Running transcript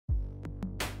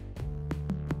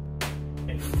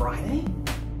Friday?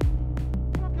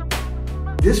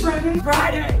 This Friday?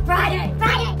 Friday! Friday!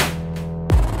 Friday!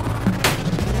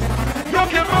 You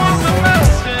can move the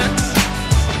mountains.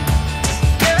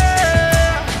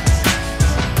 Yeah.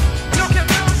 You can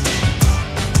move.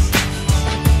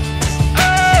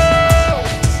 Oh.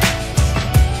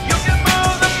 You can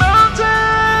move the mountains.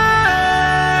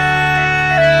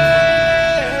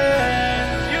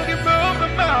 You can move the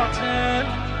mountains.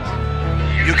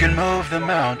 You can move the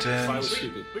mountains.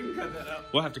 Stupid. We can cut that out.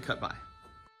 We'll have to cut by.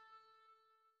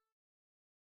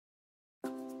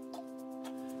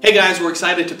 Hey guys, we're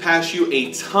excited to pass you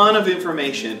a ton of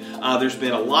information. There's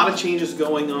been a lot of changes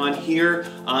going on here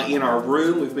in our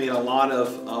room. We've made a lot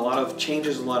of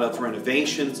changes, a lot of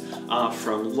renovations,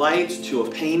 from lights to a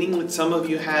painting that some of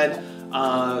you had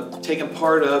taken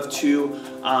part of to,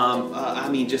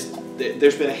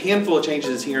 there's been a handful of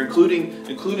changes here,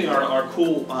 including our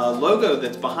cool logo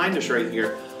that's behind us right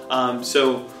here.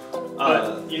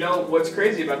 But you know what's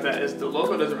crazy about that is the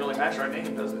logo doesn't really match our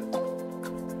name, does it?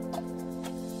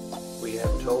 We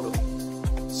haven't told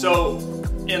them. So,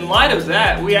 in light of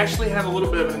that, we actually have a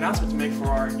little bit of an announcement to make for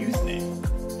our youth name.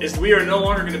 Is we are no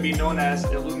longer going to be known as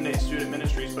Illuminate Student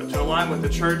Ministries, but to align with the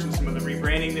church and some of the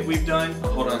rebranding that we've done.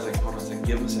 Hold on a second.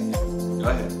 Give him a second. Go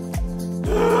ahead.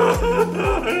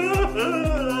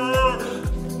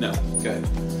 No, go ahead.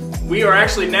 We are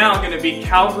actually now going to be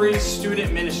Calvary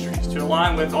Student Ministries to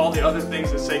align with all the other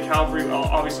things that say Calvary. Well,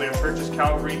 obviously our church is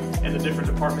Calvary and the different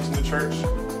departments in the church.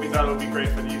 We thought it would be great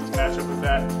for the youth to match up with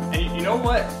that. And you know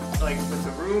what? Like with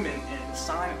the room and the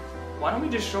sign, why don't we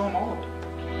just show them all of it?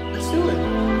 Let's do it.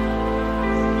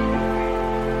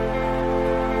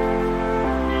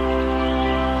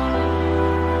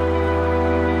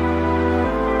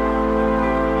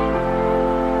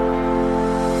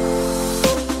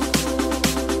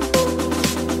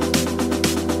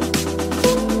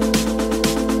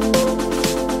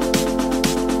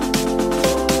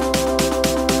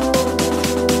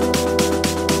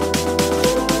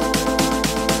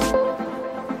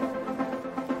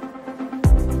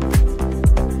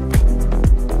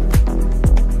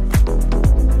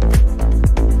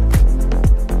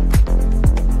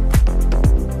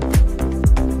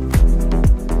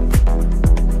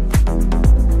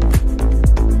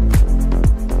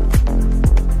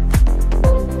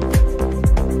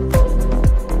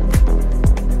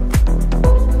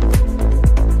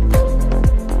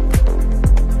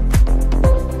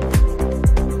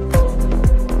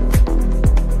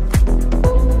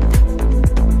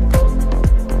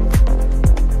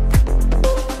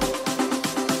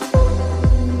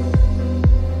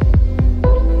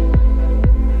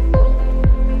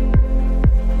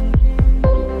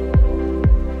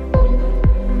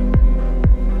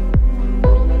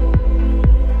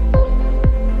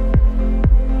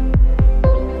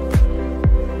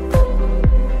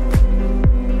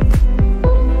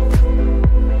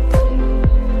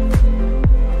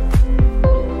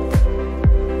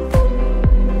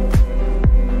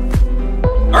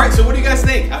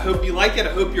 I hope you like it.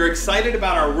 I hope you're excited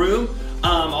about our room,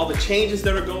 all the changes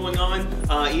that are going on,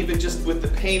 even just with the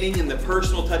painting and the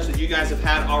personal touch that you guys have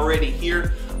had already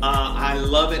here. I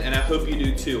love it, and I hope you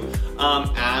do too.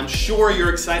 I'm sure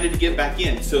you're excited to get back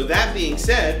in. So that being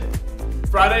said,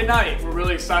 Friday night, we're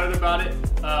really excited about it.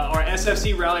 Our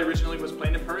SFC rally originally was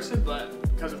planned in person, but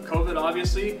because of COVID,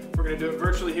 obviously, we're going to do it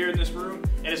virtually here in this room,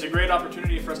 and it's a great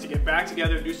opportunity for us to get back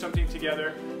together, do something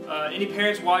together. Any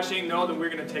parents watching know that we're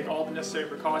going to take all the necessary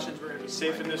precautions. We're going to be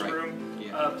safe in this room.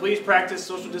 Yeah. Please practice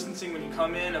social distancing when you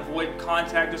come in. Avoid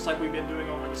contact, just like we've been doing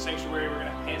over the sanctuary. We're going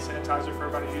to have hand sanitizer for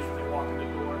everybody to use when they walk in the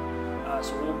door.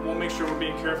 So we'll make sure we're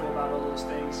being careful about all those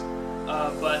things.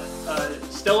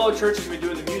 Stello Church is going to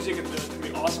be doing the music. It's going to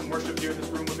be awesome worship here in this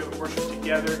room. We'll be able to worship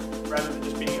together rather than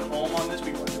just being at home on this.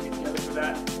 We want to be together for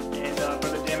that. And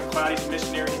Brother Dan McLeod, he's a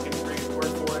missionary. He's going to bring his word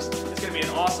for us. It's going to be an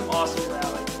awesome, awesome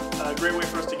rally. A great way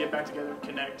for us to get back together and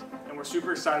connect. And we're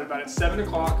super excited about it. 7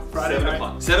 o'clock Friday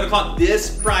night. 7 o'clock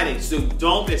this Friday. So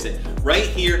don't miss it. Right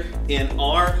here in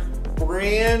our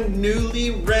brand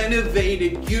newly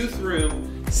renovated youth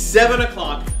room. 7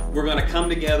 o'clock. We're going to come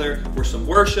together for some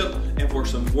worship and for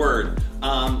some word.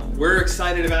 We're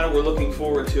excited about it. We're looking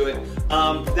forward to it.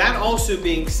 That also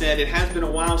being said, it has been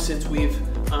a while since we've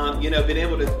been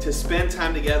able to spend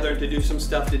time together and to do some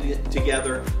stuff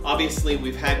together. Obviously,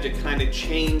 we've had to kind of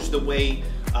change the way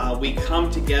we come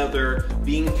together,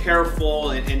 being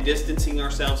careful and distancing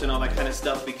ourselves and all that kind of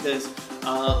stuff because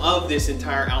of this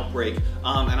entire outbreak.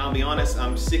 And I'll be honest,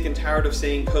 I'm sick and tired of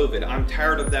saying COVID. I'm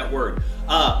tired of that word.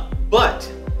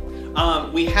 But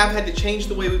we have had to change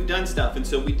the way we've done stuff, and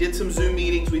so we did some Zoom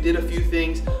meetings, we did a few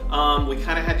things. We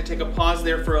kind of had to take a pause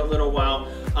there for a little while,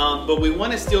 but we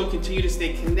want to still continue to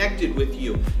stay connected with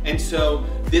you. And so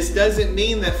this doesn't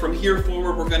mean that from here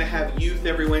forward we're going to have youth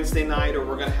every Wednesday night or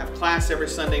we're going to have class every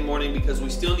Sunday morning, because we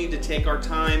still need to take our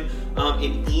time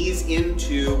and ease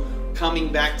into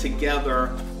coming back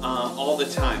together all the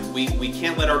time. We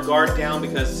can't let our guard down,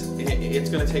 because it's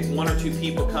going to take 1 or 2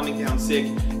 people coming down sick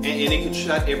and it could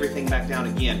shut everything back down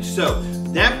again. So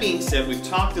that being said, we've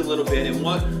talked a little bit, and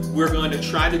what we're going to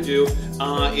try to do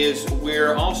is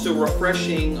we're also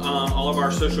refreshing all of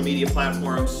our social media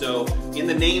platforms. So in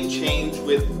the name change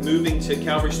with moving to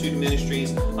Calvary Student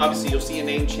Ministries, obviously you'll see a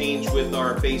name change with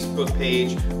our Facebook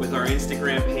page, with our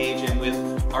Instagram page, and with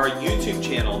our YouTube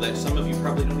channel that some of you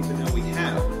probably don't even know we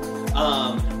have.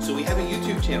 So we have a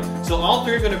YouTube channel. So all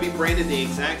 3 are going to be branded the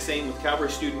exact same with Calvary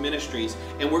Student Ministries,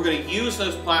 and we're going to use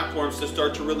those platforms to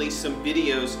start to release some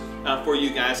videos for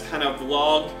you guys, kind of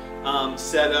vlog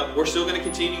setup. We're still going to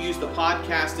continue to use the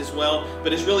podcast as well,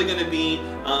 but it's really going to be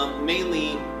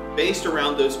mainly based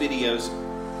around those videos.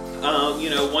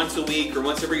 Once a week or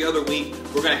once every other week,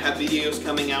 we're going to have videos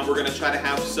coming out. We're going to try to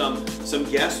have some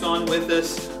guests on with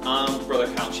us.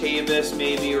 Brother Kyle Chavis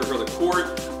maybe, or Brother Court,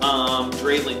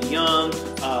 Draylin Young,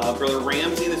 Brother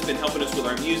Ramsey that's been helping us with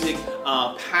our music,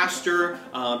 Pastor,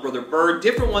 Brother Bird,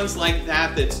 different ones like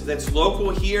that that's local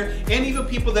here, and even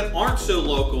people that aren't so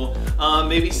local.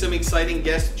 Maybe some exciting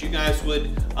guests that you guys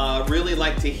would really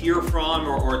like to hear from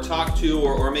or talk to,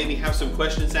 or maybe have some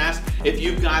questions asked. If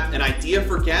you've got an idea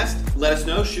for guests, let us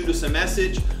know. Shoot us a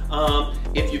message.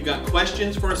 If you've got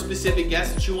questions for a specific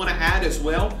guest that you want to add as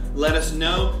well, let us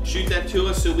know. Shoot that to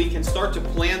us so we can start to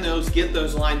plan those, get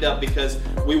those lined up, because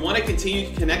we want to continue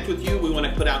to connect with you. We want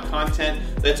to put out content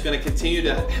that's going to continue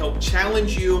to help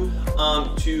challenge you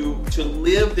to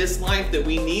live this life that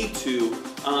we need to,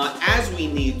 as we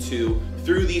need to,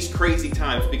 through these crazy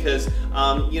times. Because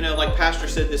like Pastor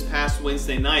said this past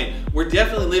Wednesday night, we're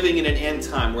definitely living in an end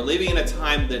time. We're living in a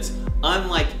time that's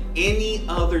unlike any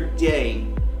other day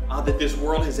that this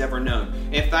world has ever known.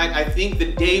 In fact, I think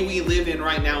the day we live in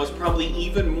right now is probably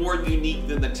even more unique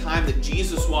than the time that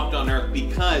Jesus walked on earth,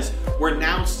 because we're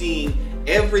now seeing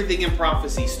everything in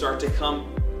prophecy start to come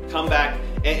back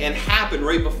and happen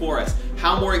right before us.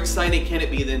 How more exciting can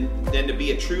it be than to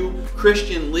be a true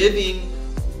Christian living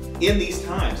in these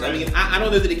times? I mean, I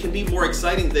don't know that it can be more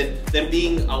exciting than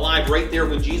being alive right there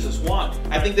when Jesus walked.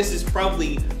 I think this is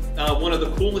probably one of the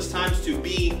coolest times to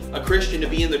be a Christian, to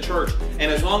be in the church.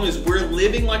 And as long as we're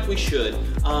living like we should,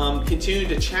 continue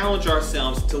to challenge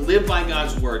ourselves to live by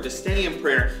God's word, to stay in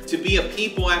prayer, to be a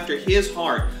people after His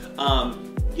heart,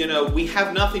 we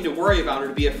have nothing to worry about or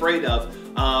to be afraid of.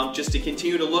 Just to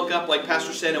continue to look up, like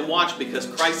Pastor said, and watch, because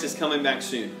Christ is coming back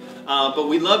soon. But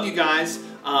we love you guys.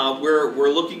 We're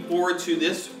looking forward to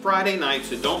this Friday night,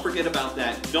 so don't forget about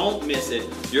that. Don't miss it.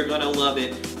 You're going to love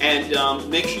it. And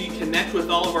make sure you connect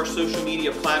with all of our social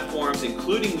media platforms,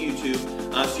 including YouTube,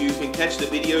 so you can catch the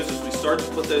videos as we start to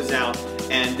put those out.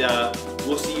 And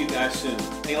we'll see you guys soon.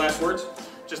 Any last words?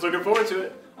 Just looking forward to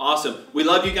it. Awesome. We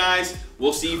love you guys.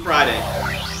 We'll see you Friday.